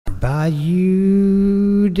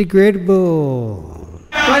biodegradable.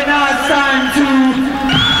 Right now it's time to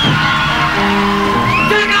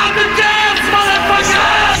dig out the dance, motherfucker!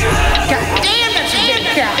 God damn, that's a big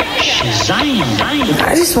cow.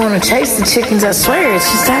 I just want to taste the chickens, I swear.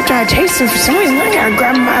 It's just after I taste them, for some reason, I gotta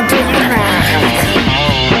grab them out there.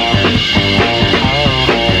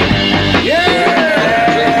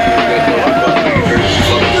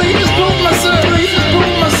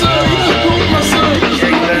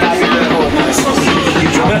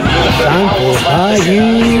 Time for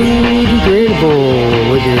biodegradable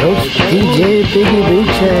with your host DJ Biggie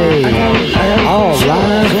Boutte. All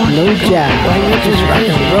live, no jive. Just rock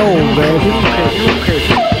and roll, baby.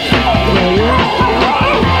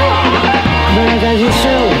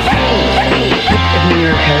 New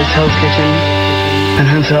York has Hell's Kitchen, and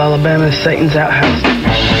Huntsville, Alabama is Satan's Outhouse.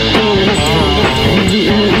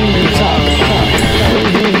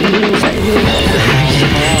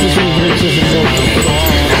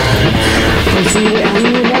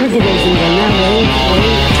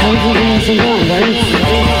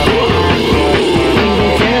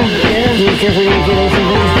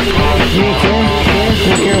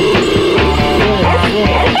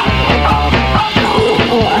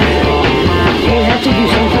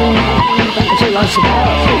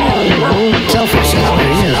 Selfish.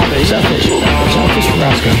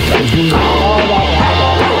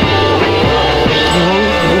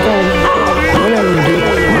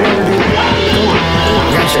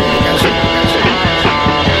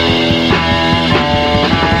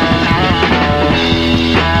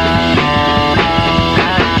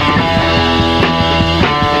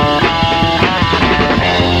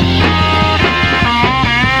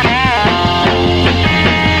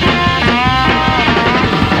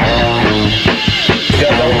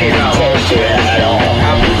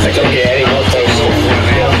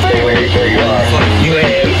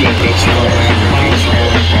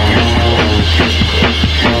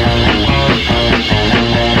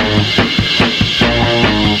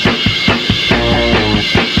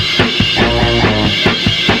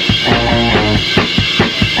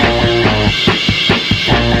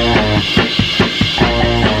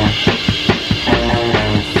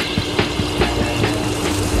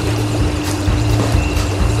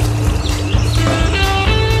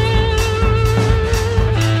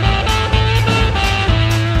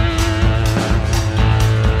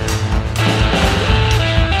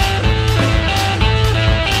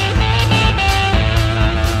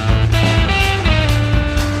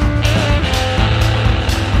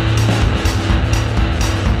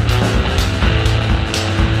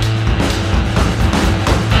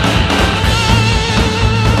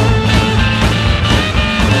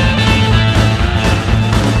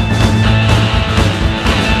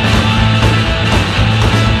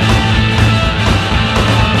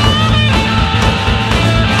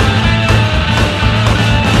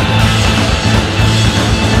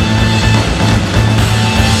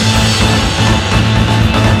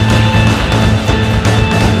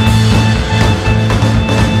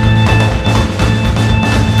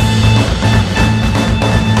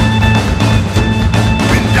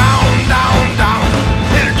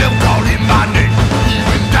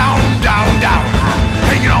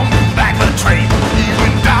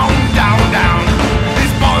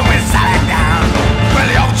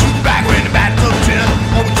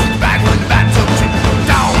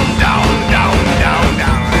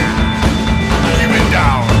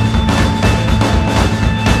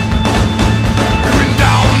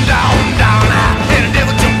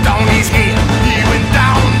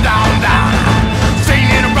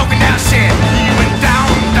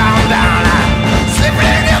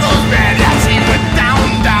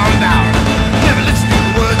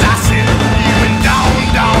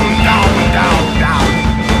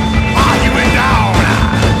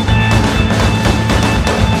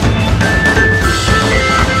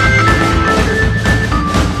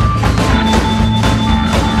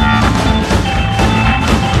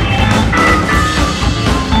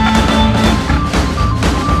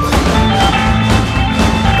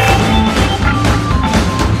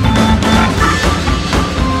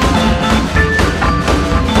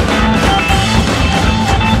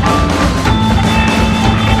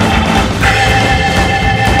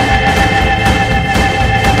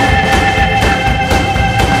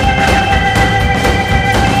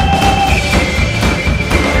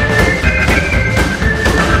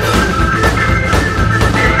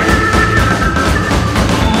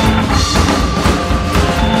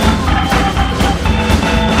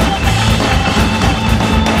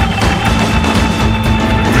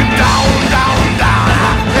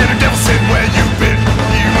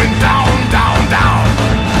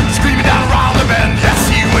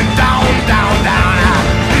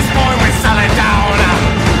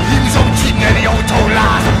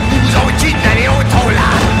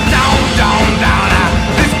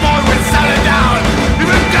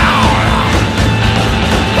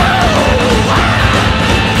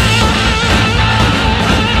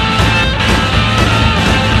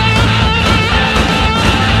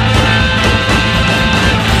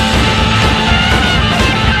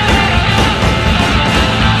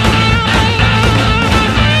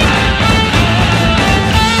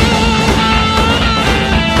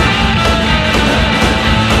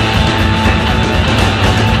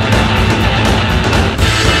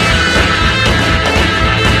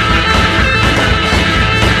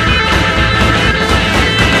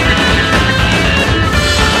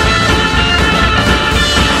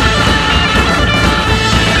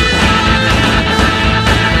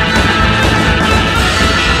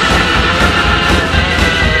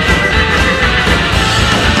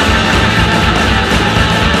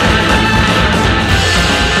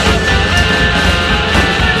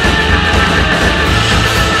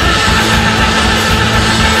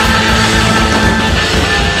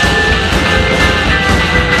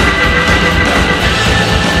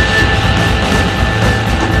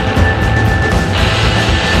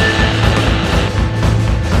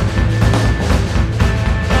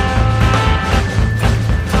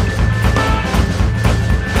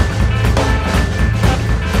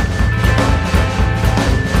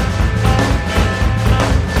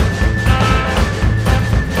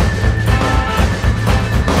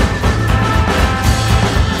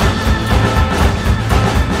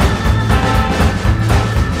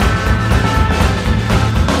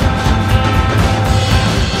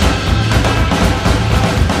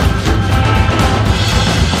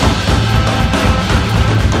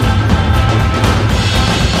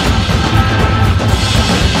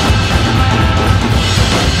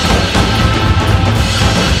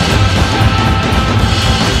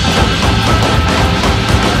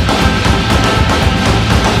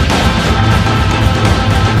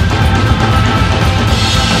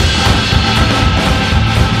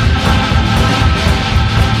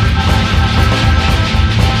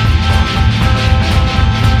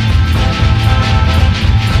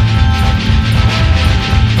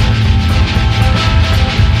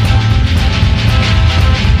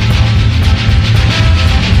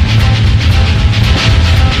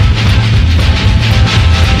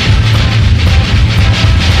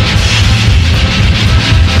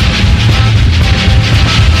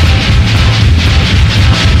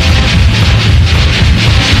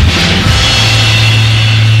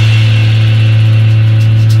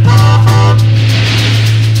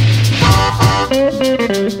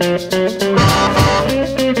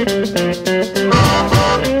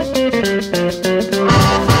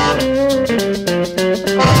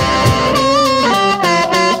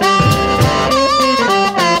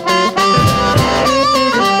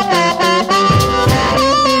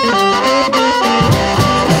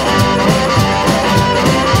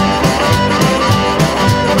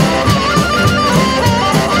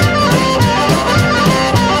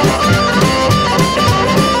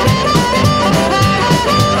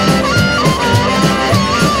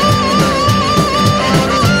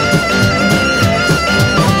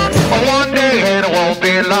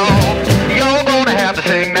 be long. You're gonna have to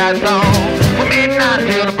sing that song from midnight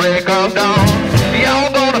till the break of dawn.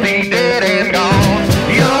 You're gonna be dead and gone.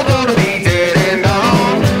 You're gonna be dead and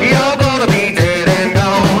gone. You're gonna be dead and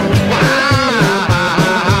gone.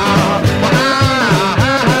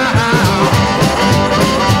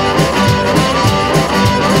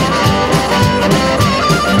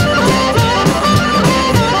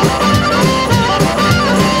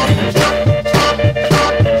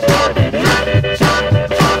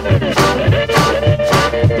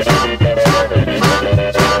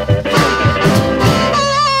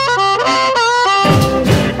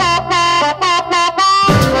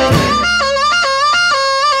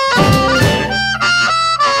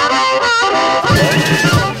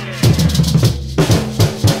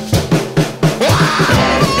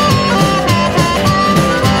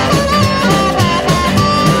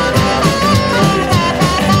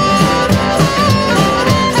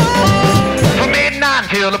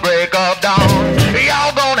 Till the break of dawn,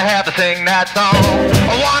 y'all gonna have to sing that song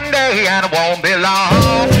one day and it won't be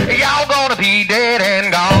long. Y'all gonna be dead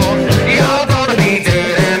and gone. Y'all gonna be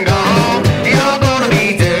dead and gone. Y'all gonna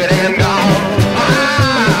be dead and gone.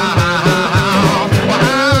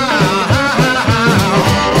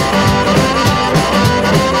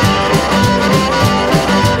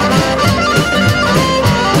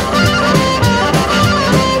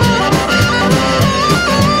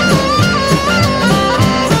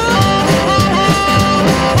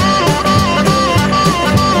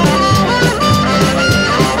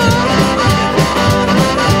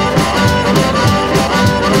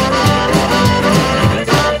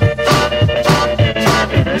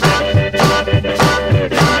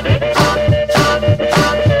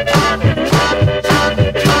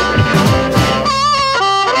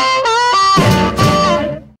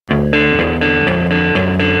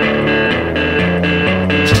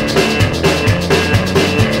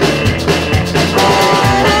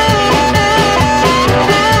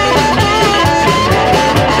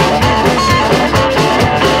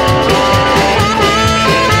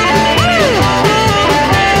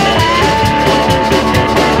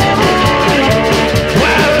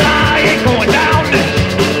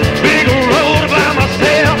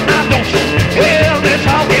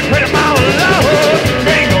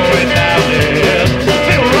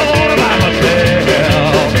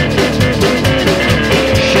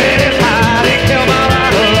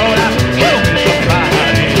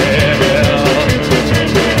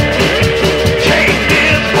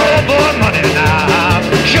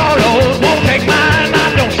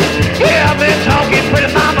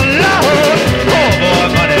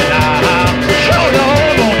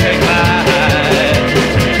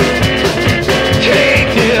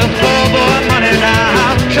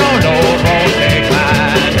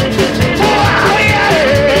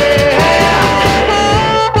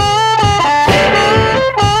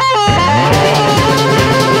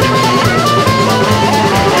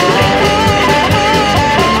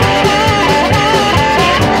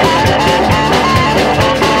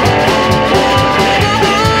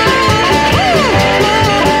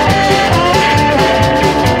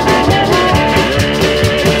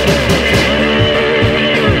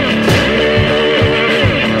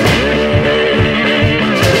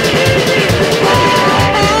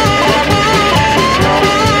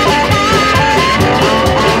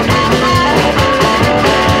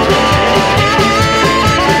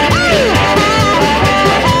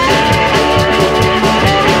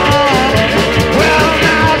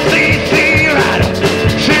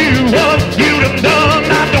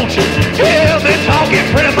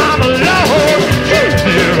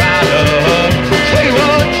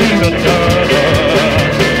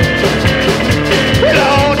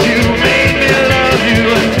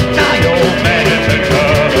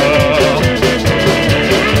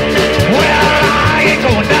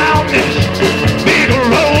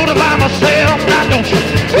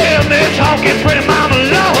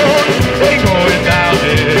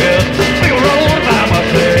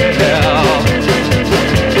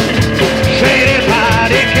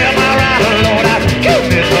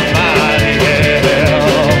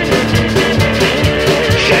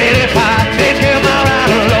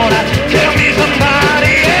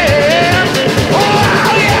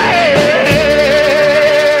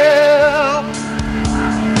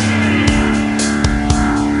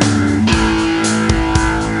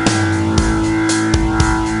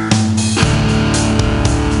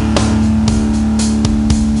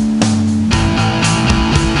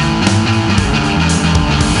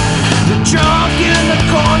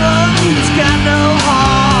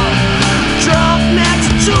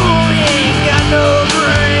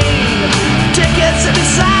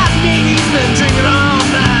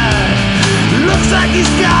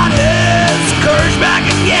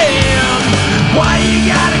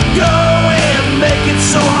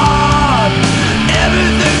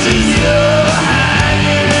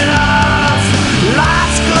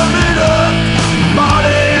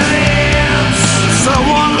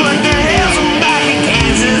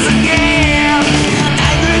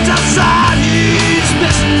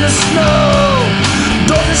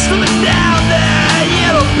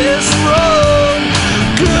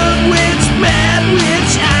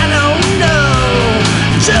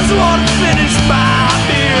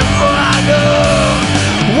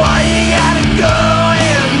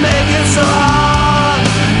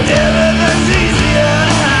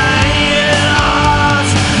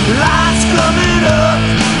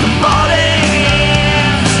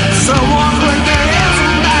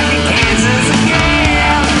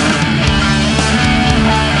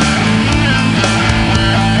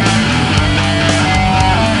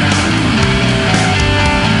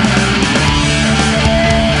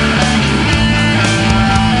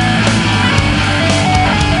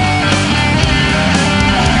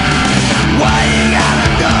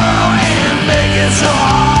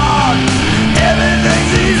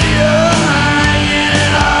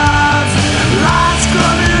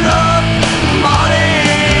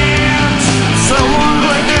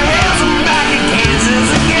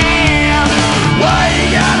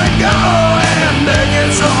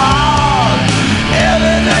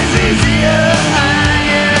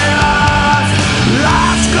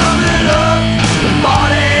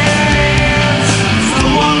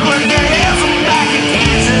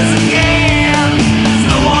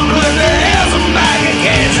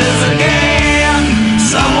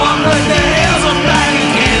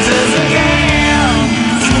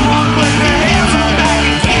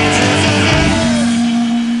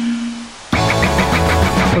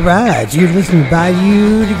 Alright, you're listening to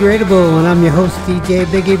Bayou Degradable, and I'm your host, DJ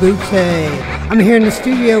Biggie Boutte. I'm here in the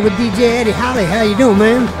studio with DJ Eddie Holly. How you doing,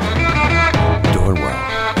 man? Doing well.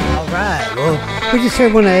 Alright, well, we just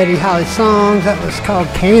heard one of Eddie Holly's songs. That was called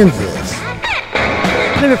Kansas.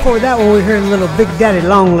 And then before that one, we heard a little Big Daddy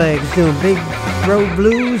Longlegs doing Big Road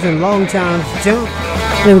Blues and Long John's Jump.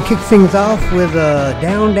 And then we kicked things off with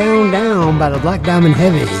Down, Down, Down by the Black Diamond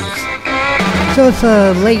Heavies. So it's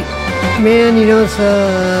late. Man, you know, it's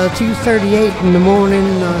 2:38 in the morning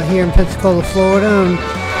here in Pensacola, Florida, and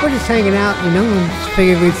we're just hanging out, you know, and just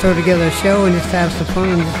figured we'd throw together a show and just have some fun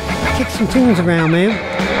and just kick some tunes around, man.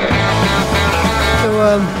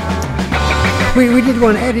 So, we did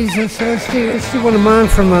one of Eddie's, let's do one of mine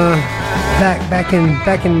from back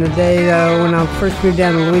in the day when I first moved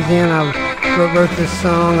down to Louisiana. I wrote this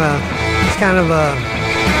song. It's kind of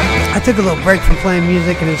I took a little break from playing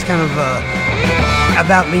music, and it's kind of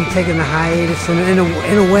about me taking the hiatus in a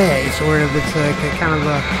way, sort of. It's like a kind of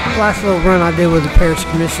a last little run I did with the parish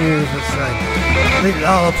commissioners. It's like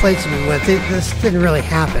all the places we went. This didn't really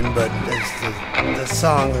happen, but the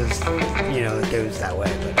song is, you know, it goes that way.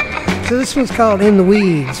 But so this one's called "In the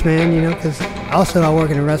Weeds," man. You know, because also I work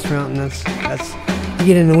in a restaurant, and that's you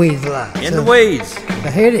get in the weeds a lot. In the weeds. So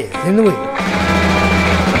here it is, in the weeds.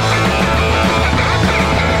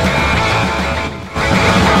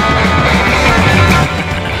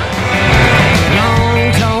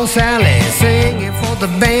 Sally singing for the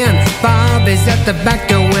band. Bobby's at the back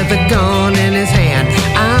door with a gun in his hand.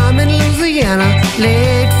 I'm in Louisiana,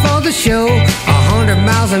 late for the show. 100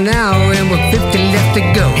 miles an hour and with 50 left to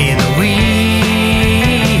go. In the weeds,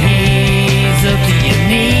 up to your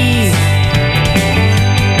knees.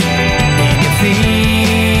 Can you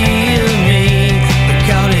feel me? We're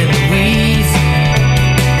caught in the weeds.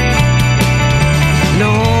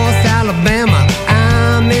 North Alabama,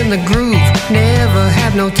 I'm in the groove. Never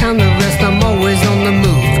have no time to rest, I'm always on the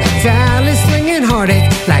move. Sally's slinging heartache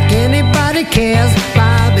like anybody cares.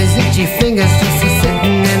 Bobby's itchy fingers just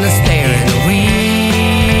sitting and staring. The weeds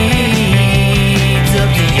up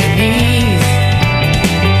to your knees.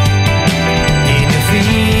 Can you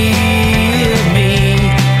feel me?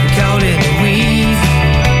 Caught in the weeds.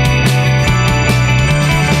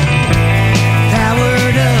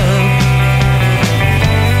 Powered up,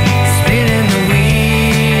 spinning the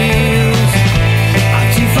wheels.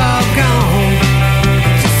 Too far gone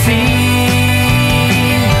to see.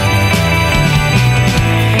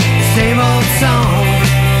 Same old song,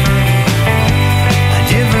 a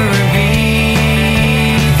different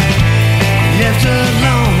beat. Left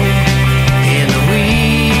alone in the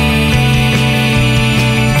weeds.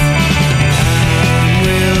 Time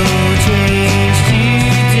will change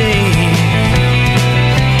today.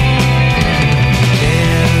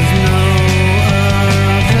 There's no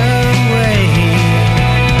other way.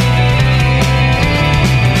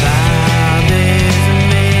 Bob is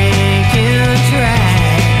making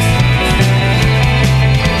tracks.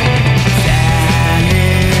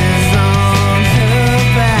 Sally's on her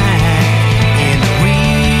back in the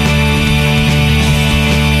weeds.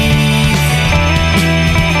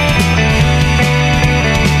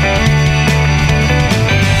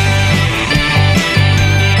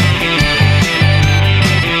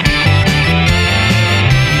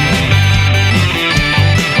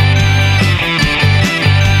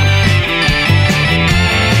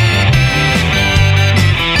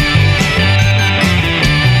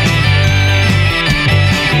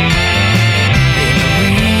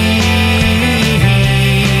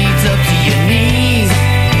 Weeds up to your knees.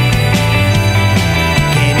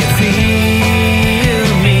 Can you feel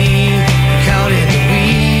me? Caught in the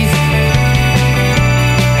weeds.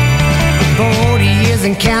 40 years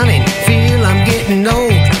and counting, feel I'm getting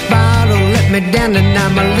old. Bottle let me down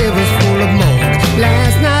tonight, my liver's full of mold.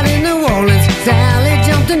 Last night in New Orleans, Sally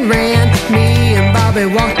jumped and ran. Me and Bobby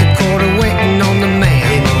walked the quarter waiting on the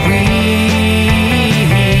man. In the weeds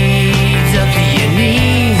up to your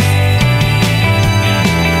knees.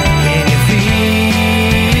 Can you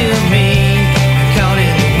feel me? Caught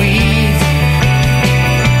in the weeds.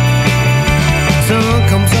 Sun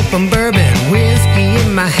comes up on bourbon, whiskey in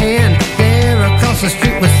my hand. There across the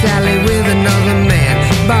street was Sally with another man.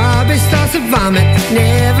 Bobby starts to vomit,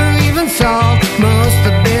 never even saw. Must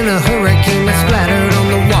have been a hurricane that splattered on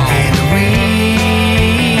the wall. In the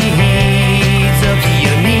weeds.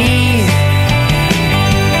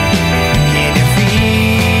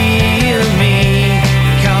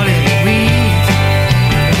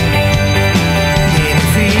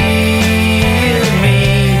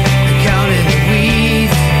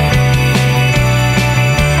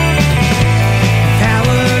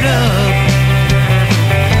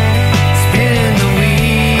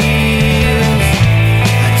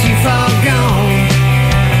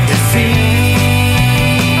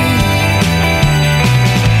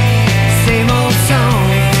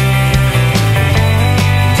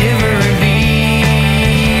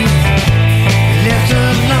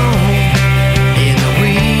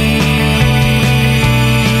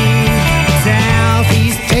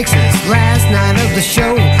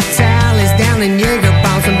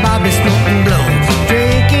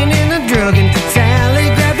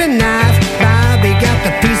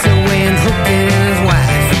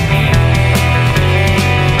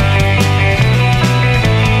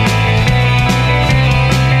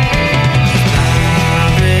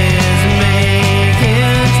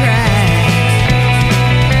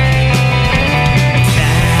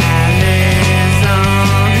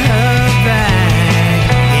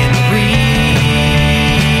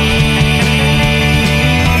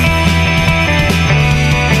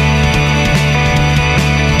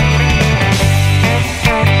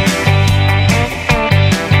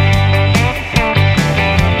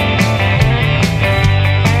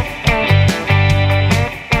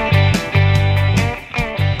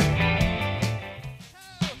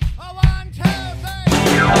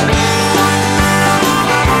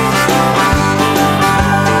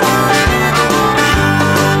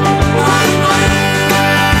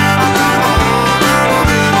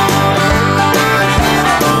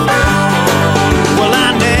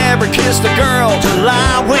 kissed a girl till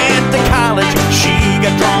I went to college. She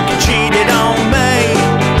got drunk and cheated on me.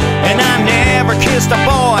 And I never kissed a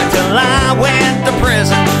boy till I went to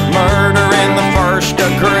prison. Murder in the first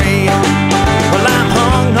degree. Well, I'm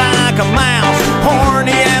hung like a mouse,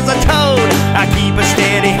 horny as a toad. I keep a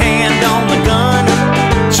steady hand on the gun.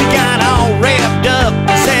 She got all revved up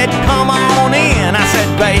and said, come on in. I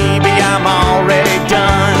said, baby, I'm already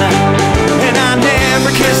done. And I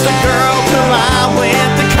never kissed a girl till I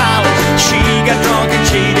went to college. She got drunk and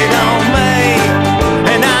cheated on me.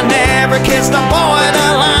 And I never kissed a boy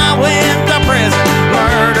till I went to prison.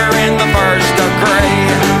 Murder in the first degree.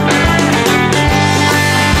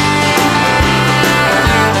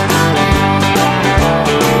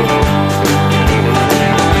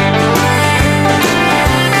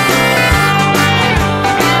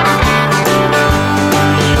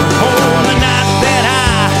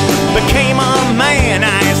 Became a man, I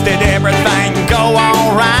asked, did everything go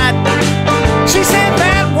alright? She said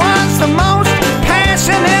that was the most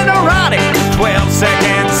passionate erotic 12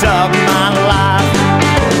 seconds of my life.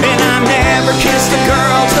 And I never kissed a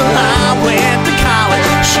girl till I went to college.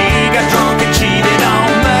 She got drunk and cheated on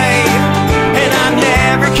me. And I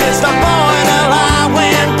never kissed a boy till I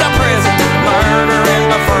went to prison. Murder in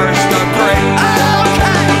the first degree. Okay.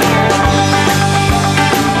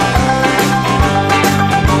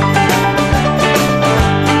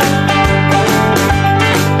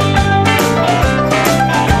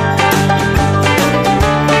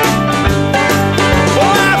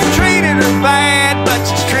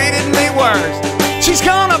 She's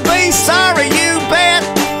gonna be sorry, you bet.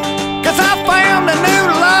 Cause I found a new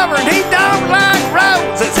lover and he don't like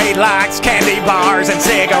roses. He likes candy bars and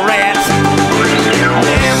cigarettes.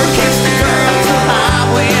 Never kissed a girl till I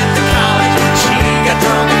went to college. She got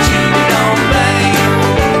drunk and cheated on me.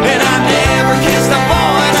 And I never kissed a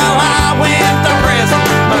boy till I went to prison.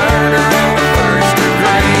 Murder in the first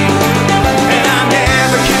degree. And I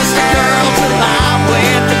never kissed a girl till I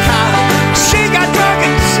went to college. She got drunk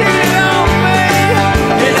and cheated on me.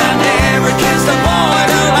 And I never kissed a boy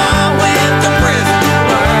till I went to prison.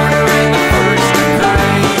 Murder in the first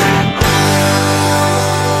degree.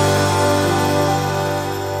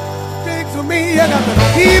 Takes for me, I got the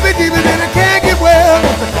heebie-jeebies and I can't get well.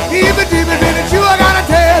 Heebie-jeebies and it's you I gotta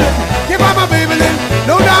tell. Give out my baby then,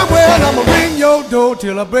 no damn well I'ma ring your door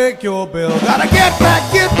till I break your bell. Gotta get back,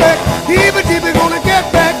 heebie-jeebies gonna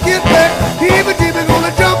get back. Heebie-jeebies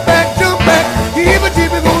gonna jump back.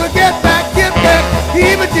 Heebie-jeebies gonna get back.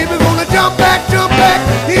 Heebie-jeebies gonna jump back.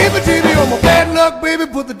 Heebie-jeebies on my bad luck, baby,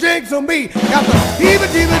 put the jinx on me. Got the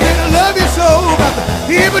heebie-jeebies and I love you so. Got the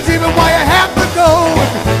heebie-jeebies, why you have to go? If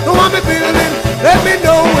you don't want me feeling, let me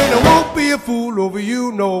know and I won't be a fool over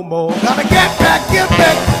you no more. Gotta get back.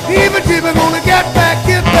 Heebie-jeebies gonna get back.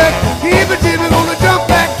 Heebie-jeebies gonna jump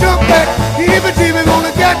back. Heebie-jeebies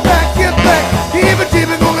gonna get back.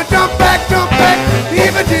 Heebie-jeebies gonna jump back.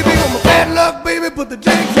 Heebie-jeebies on my bad luck, baby, put the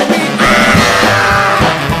jinx on me.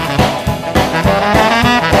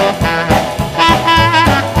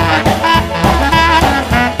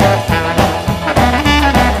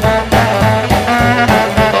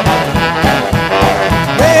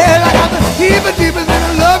 Heebie-jeebies and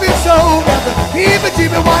I love you so. Got the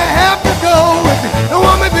heebie-jeebies, why I have to go? If you don't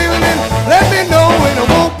want me feeling it, let me know and I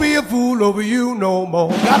won't be a fool over you no more.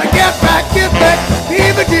 Gotta get back.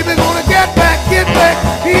 Heebie-jeebies gonna get back.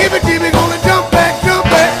 Heebie-jeebies gonna jump back.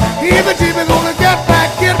 Heebie-jeebies gonna get back.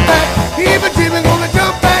 Heebie-jeebies gonna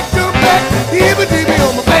jump back. Heebie-jeebies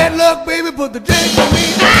on my bad luck, baby, put the jinx on me.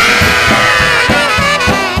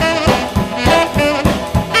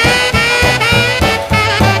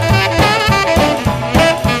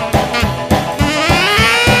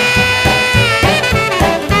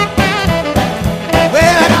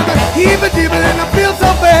 Heebie-jeebies and I feel so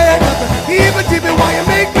bad. Heebie-jeebies, why you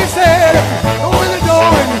make me sad? Open the door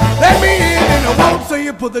and let me in and I won't say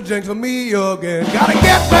you put the jinx on me again. Gotta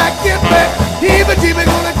get back. Heebie-jeebies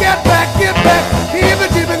gonna get back.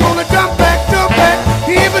 Heebie-jeebies gonna jump back.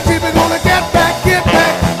 Heebie-jeebies gonna get back.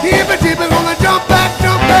 Heebie-jeebies gonna jump back.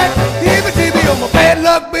 Heebie-jeebies on my bad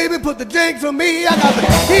luck, baby, put the jinx on me. I got the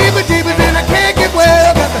heebie-jeebies and I can't get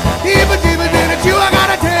well. Got the heebie-jeebies and it's you I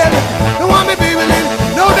gotta tell. Don't want me, baby,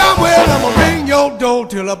 no damn well I'ma ring your door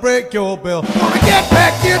till I break your bell. Gonna get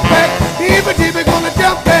back. Heebie-jeebies gonna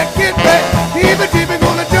jump back. Heebie-jeebies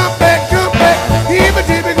gonna jump back.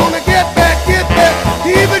 Heebie-jeebies gonna get back.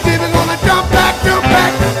 Heebie-jeebies gonna jump back.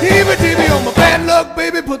 Heebie-jeebies on my bad luck,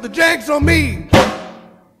 baby, put the jinx on me.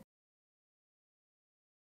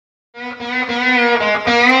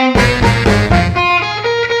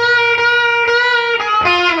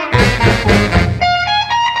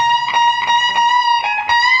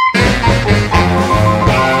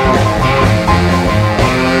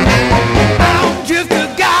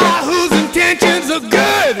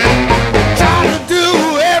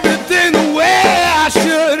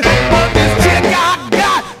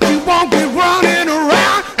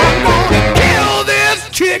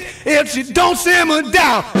 if she don't simmer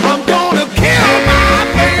down. I'm gonna kill my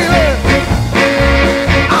baby.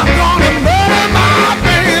 I'm gonna murder my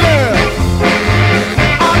baby.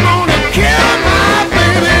 I'm gonna kill my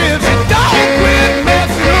baby if she don't quit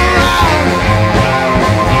messing around.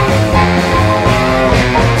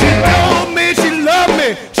 She told me she loved me.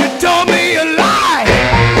 She told me a lie.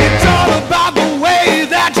 It's all about the way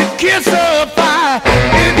that you kiss her fire.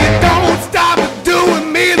 If you don't stop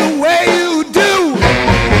doing me the way you do,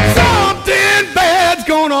 something bad's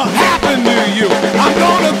gonna happen to you. I'm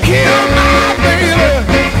gonna kill my baby.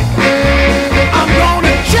 I'm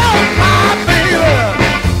gonna choke my baby.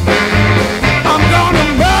 I'm gonna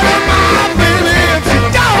murder my baby if she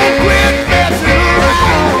don't quit messing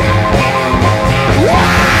around.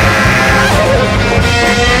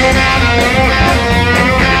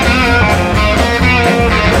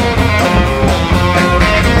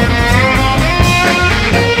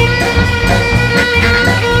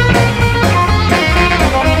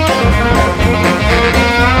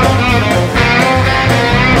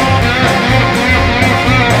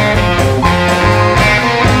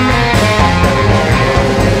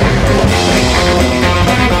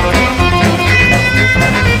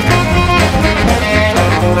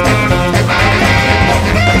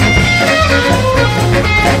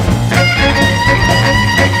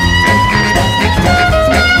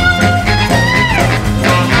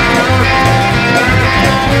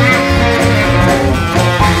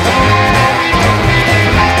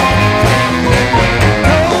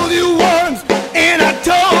 Told you once and I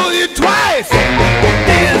told you twice.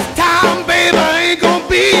 This time, baby, ain't gonna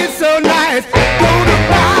be so nice. Gonna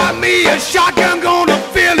buy me a shotgun, gonna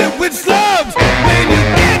fill it with slugs. When you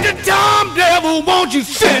get to Tom Devil, won't you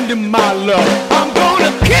send him my love? I'm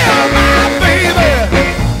gonna kill my baby.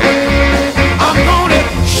 I'm gonna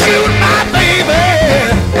shoot my baby.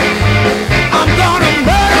 I'm gonna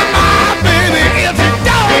murder my baby if you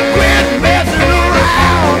don't quit messing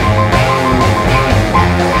around.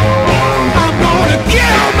 I'm gonna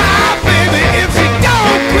kill my baby if she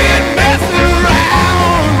don't quit messing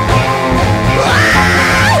around.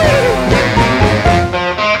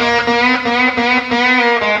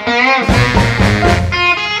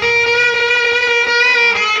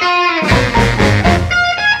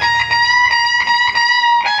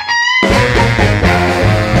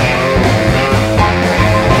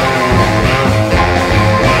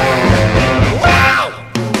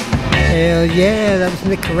 Hell yeah, that was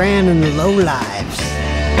Nick Coran and the Lowlives.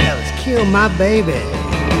 That was Kill My Baby.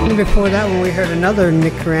 And before that one, we heard another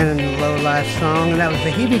Nick Coran and the Lowlives song, and that was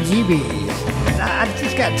the Heebie-Jeebies. And I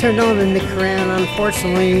just got turned on to Nick Coran,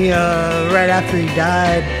 unfortunately, right after he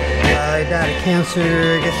died. He died of cancer.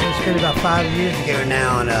 I guess it was been about 5 years ago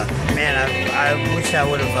now, and man, I wish I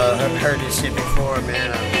would have heard this shit before,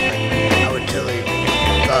 man. I would totally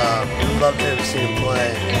love to have seen him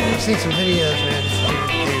play. I've seen some videos, man. This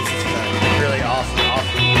dude's just a really awesome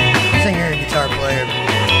singer and guitar player.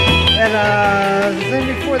 And then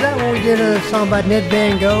before that one, we did a song by Ned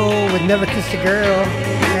Van Gogh with Never Kissed a Girl.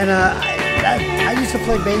 And I used to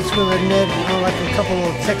play bass with Ned on like a couple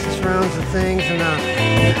of Texas rounds and things. And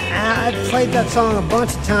I played that song a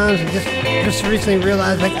bunch of times and just recently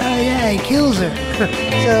realized, like, oh yeah, he kills her.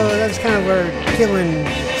 So that's kind of our killing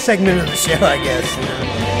segment of the show, I guess.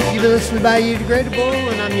 You've been listening to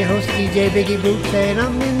Biodegradable, and I'm your host, DJ Biggie Boutte, and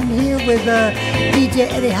I'm in here with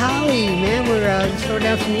DJ Eddie Howie, man. We're just throwing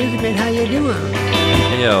down some music, man. How you doing?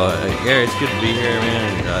 Yo, Gary, it's good to be here,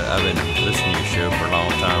 man. I've been listening to your show for a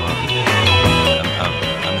long time.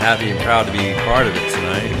 I'm happy and proud to be part of it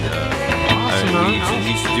tonight. Awesome,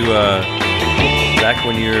 we used to do back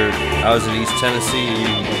when I was in East Tennessee.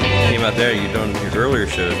 You came out there. You doing your earlier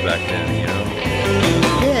shows back then, you know.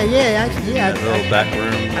 Yeah. That little back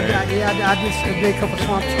room there. I did a couple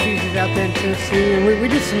Swamp Tuesdays out there in Tennessee, and we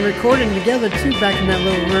did some recording together too back in that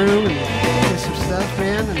little room, and did some stuff,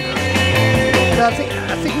 man. And so I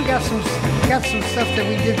think we got some stuff that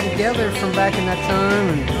we did together from back in that time.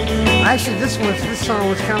 And actually, this song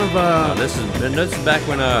was kind of this is back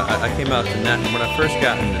when I came out to when I first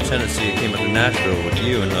got into Tennessee. I came out to Nashville with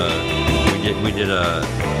you, and we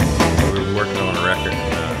were working on a record.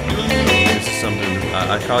 This is something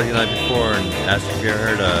I called you the night before and asked if you ever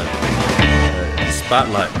heard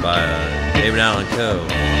Spotlight by David Allan Coe.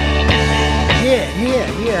 Yeah.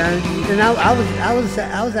 And I was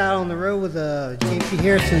out on the road with J.P.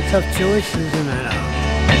 Harrison, Tough Choices, and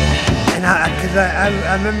I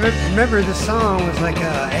remember the song was like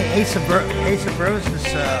Ace of Roses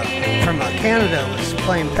from Canada was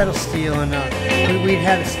playing pedal steel, and we'd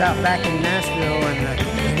had to stop back in Nashville,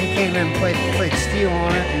 and he came in and played steel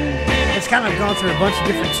on it, and it's kind of gone through a bunch of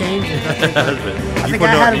different changes. I think put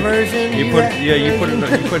I it had on- a version. You you put had a you put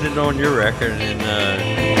version. it you put it on your record, and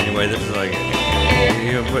anyway, this is like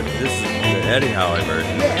put this is the Eddie Howe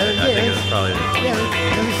version. Yeah, I think it's probably the Yeah,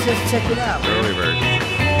 let's just check it out. early version.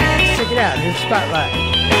 Let's check it out. Here's Spotlight.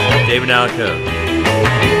 David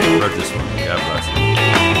Alco wrote this one. God bless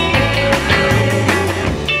him.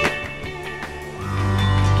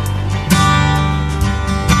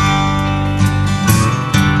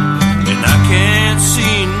 And I can't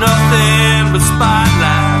see nothing but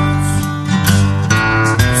spotlights.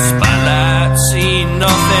 Spotlights see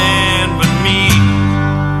nothing but me.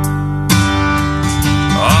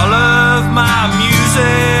 All of my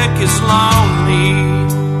music is lonely.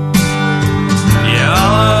 Yeah,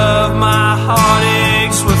 all of my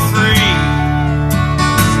heartaches were free.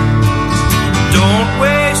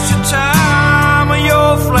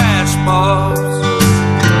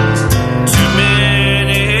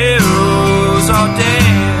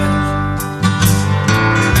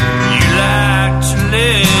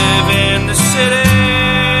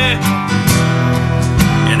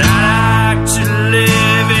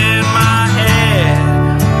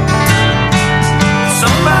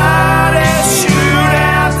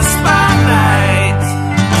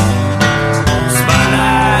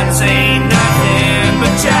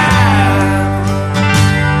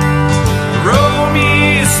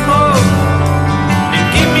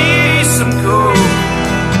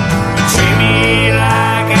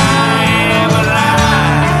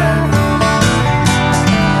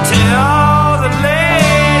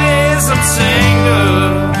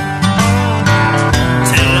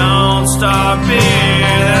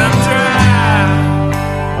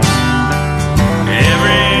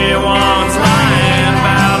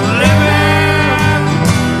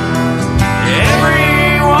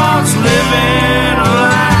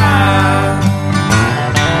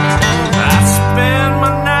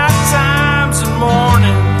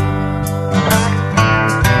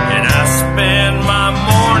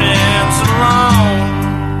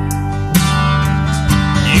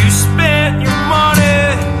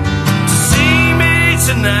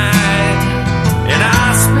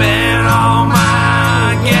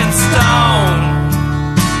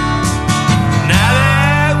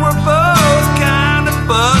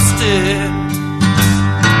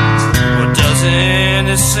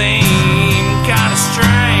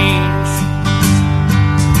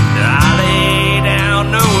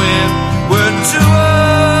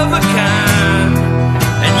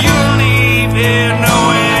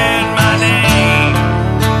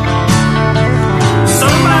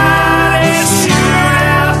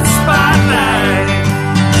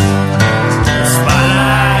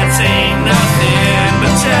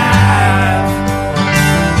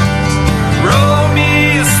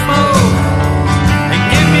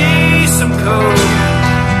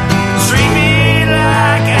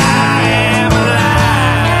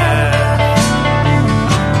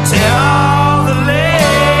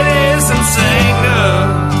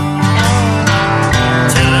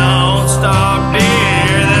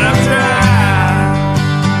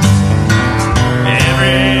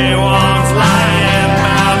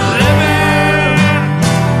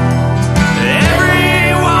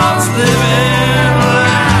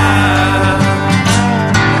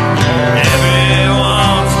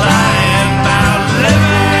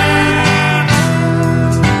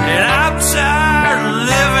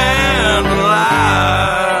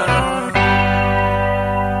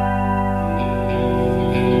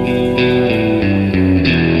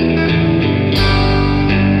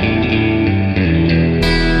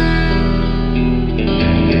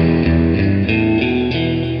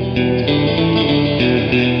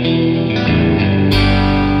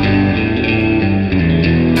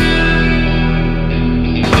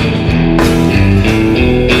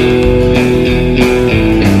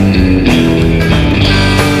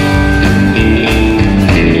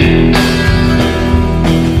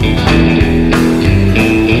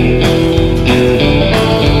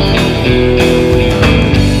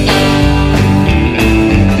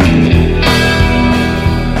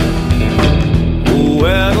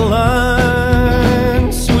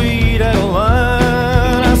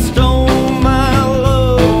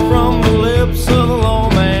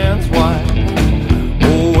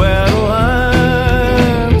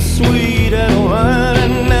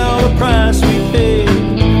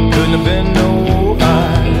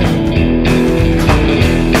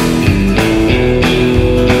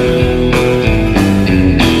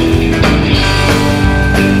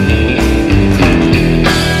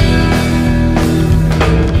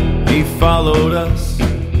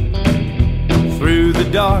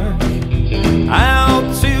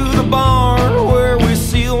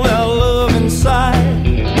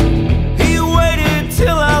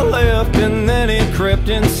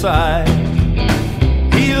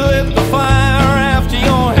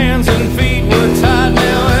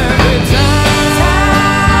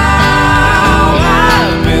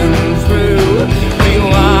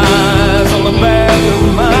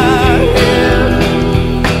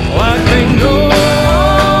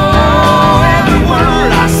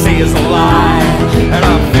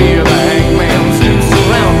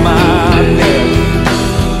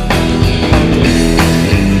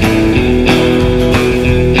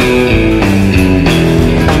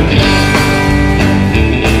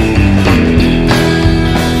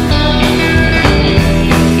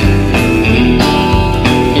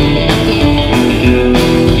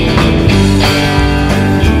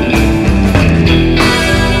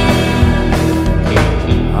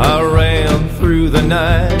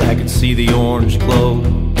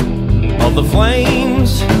 felt the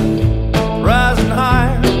flames rising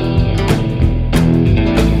higher.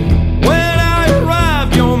 When I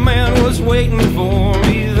arrived, your man was waiting for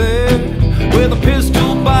me there, with a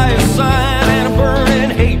pistol by his side and a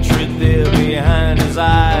burning hatred there behind his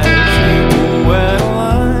eyes. Oh,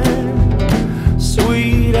 Adeline,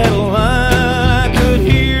 sweet Adeline, I could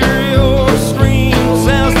hear your screams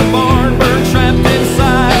as the barn burned trapped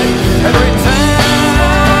inside. Every town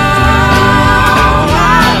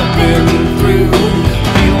I've been through,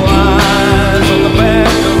 feel eyes on the back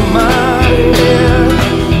of my head,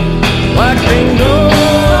 like they know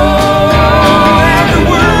every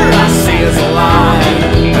word I say is a lie,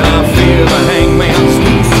 and I fear the hangman's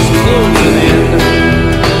noose is closing in.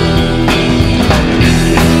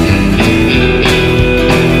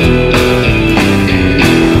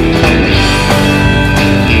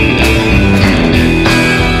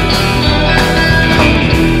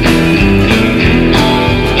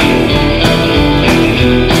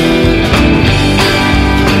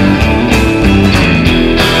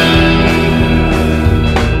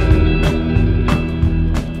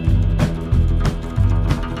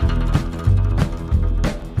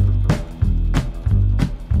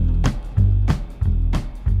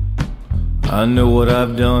 I know what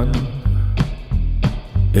I've done,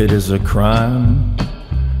 it is a crime.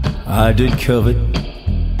 I did covet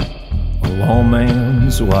a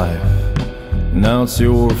lawman's wife. Now it's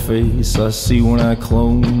your face I see when I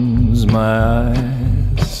close my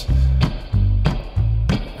eyes,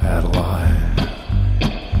 Adeline.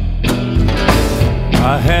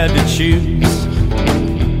 I had to choose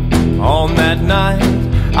on that night.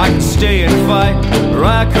 I could stay and fight, or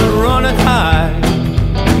I could run and hide.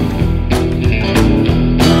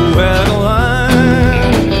 Adeline,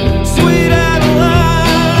 sweet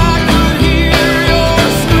Adeline, I could hear your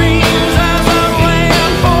screams as I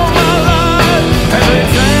ran for my life. Every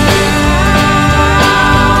town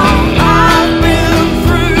I've been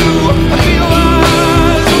through, I feel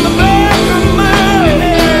eyes on the back of my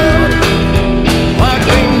head, like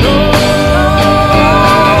they know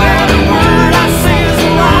every word I say is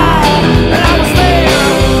a lie, and I was there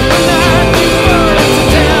the night you burned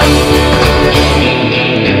to death.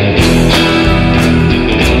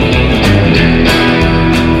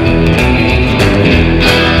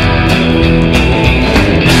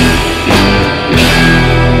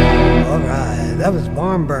 That was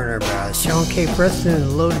Barn Burner by Sean K. Preston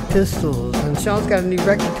and Loaded Pistols. And Sean's got a new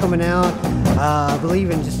record coming out, I believe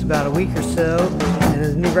in just about a week or so. And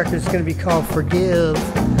his new record is going to be called Forgive.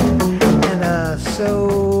 And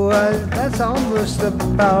that's almost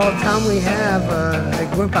about all the time we have. It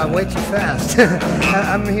went by way too fast.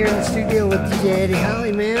 I'm here in the studio with DJ Eddie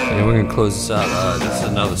Holly, man. And we're going to close this out. This is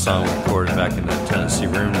another song we recorded back in the Tennessee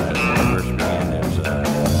room that we first began.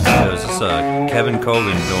 There's this Kevin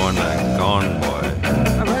Cogan doing Gone Boy.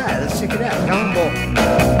 Alright, let's check it out. Gone Boy.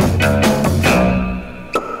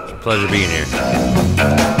 It's a pleasure being here.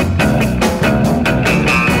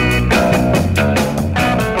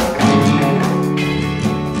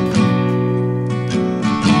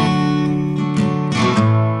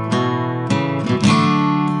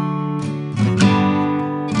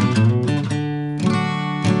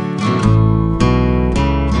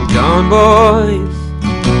 Gone boys,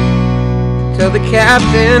 tell the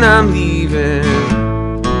captain I'm leaving.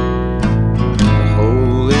 The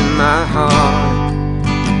hole in my heart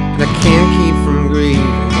that I can't keep from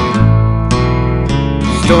grieving.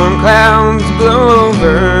 Storm clouds blow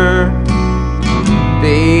over,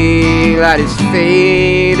 daylight is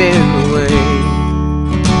fading away.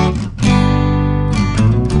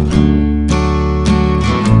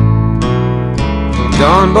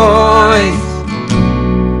 Gone boys,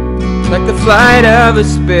 like the flight of a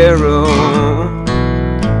sparrow,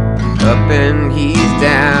 up and he's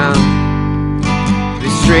down,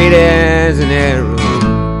 as straight as an arrow.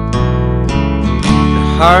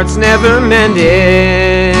 The heart's never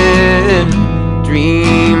mended,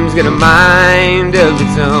 dreams got a mind of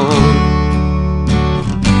its own.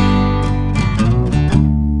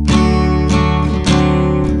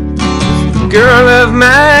 The girl of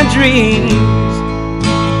my dreams,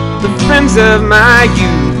 the friends of my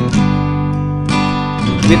youth,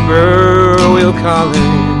 whippoorwill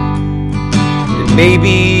calling, it may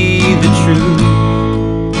be the truth.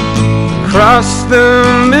 Across the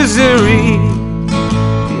Missouri,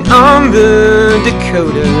 beyond the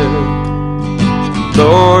Dakota,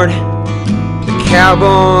 Lord, the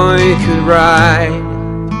cowboy could ride.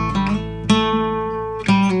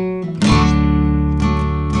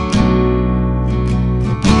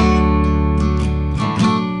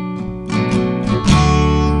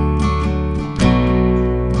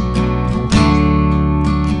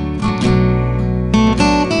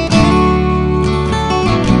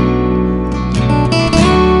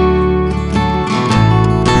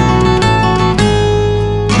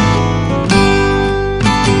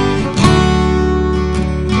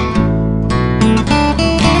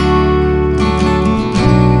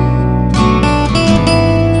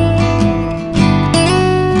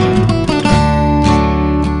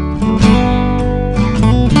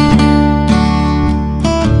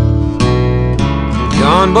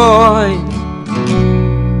 Gone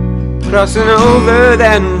boys, crossing over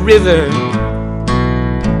that river.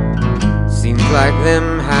 Seems like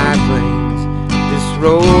them high plains just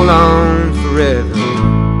roll on forever.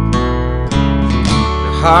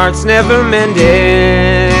 The heart's never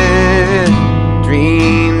mended,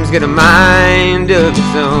 dreams get a mind of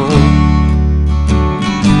its own.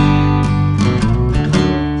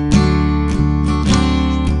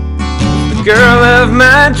 The girl of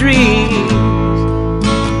my dreams,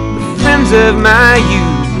 the friends of my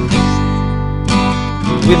youth,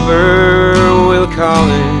 whippoorwill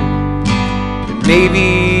calling, it may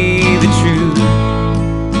be the truth.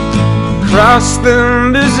 Across the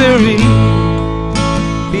Missouri,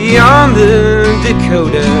 beyond the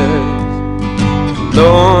Dakotas,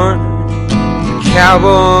 Lord, a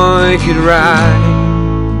cowboy could ride.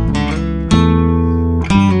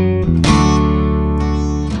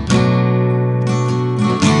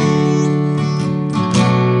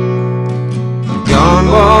 Gone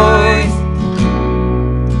boys,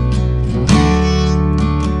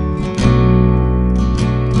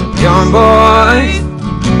 gone boys,